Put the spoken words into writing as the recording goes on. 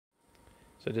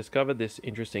So discovered this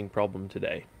interesting problem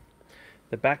today.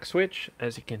 The back switch,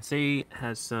 as you can see,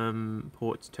 has some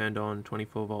ports turned on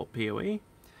 24 volt PoE.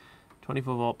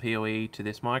 24 volt PoE to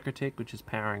this MikroTik, which is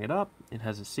powering it up. It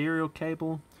has a serial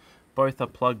cable. Both are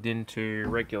plugged into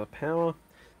regular power.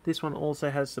 This one also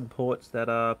has some ports that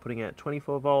are putting out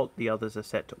 24 volt. The others are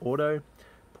set to auto.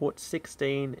 Port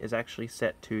 16 is actually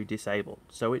set to disabled,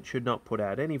 so it should not put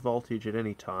out any voltage at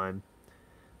any time.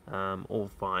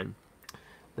 All fine.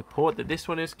 The port that this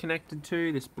one is connected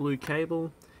to, this blue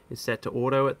cable, is set to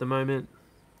auto at the moment,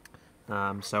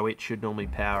 so it should normally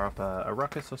power up a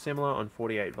ruckus or similar on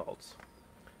 48 volts.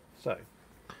 So,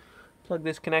 plug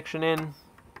this connection in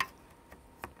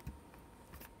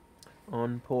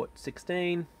on port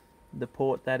 16, the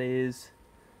port that is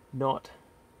not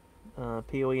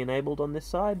PoE enabled on this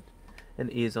side, and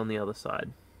is on the other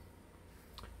side.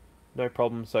 No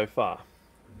problem so far.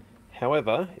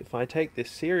 However, if I take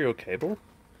this serial cable,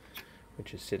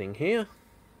 which is sitting here,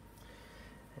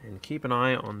 and keep an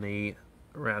eye on the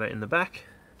router in the back,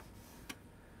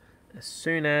 as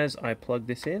soon as I plug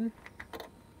this in,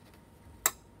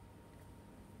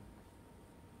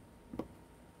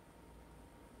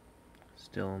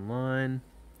 still online,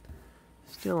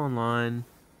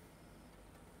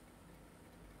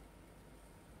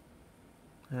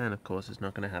 and of course it's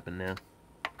not going to happen now.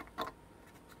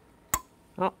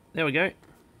 Oh, there we go.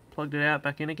 Plugged it out,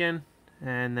 back in again,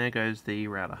 and there goes the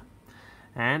router.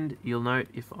 And you'll note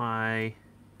if I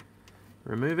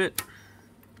remove it,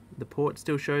 the port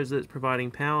still shows that it's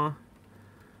providing power,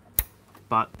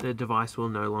 but the device will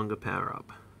no longer power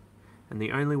up. And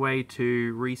the only way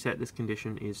to reset this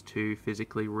condition is to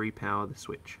physically repower the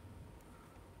switch.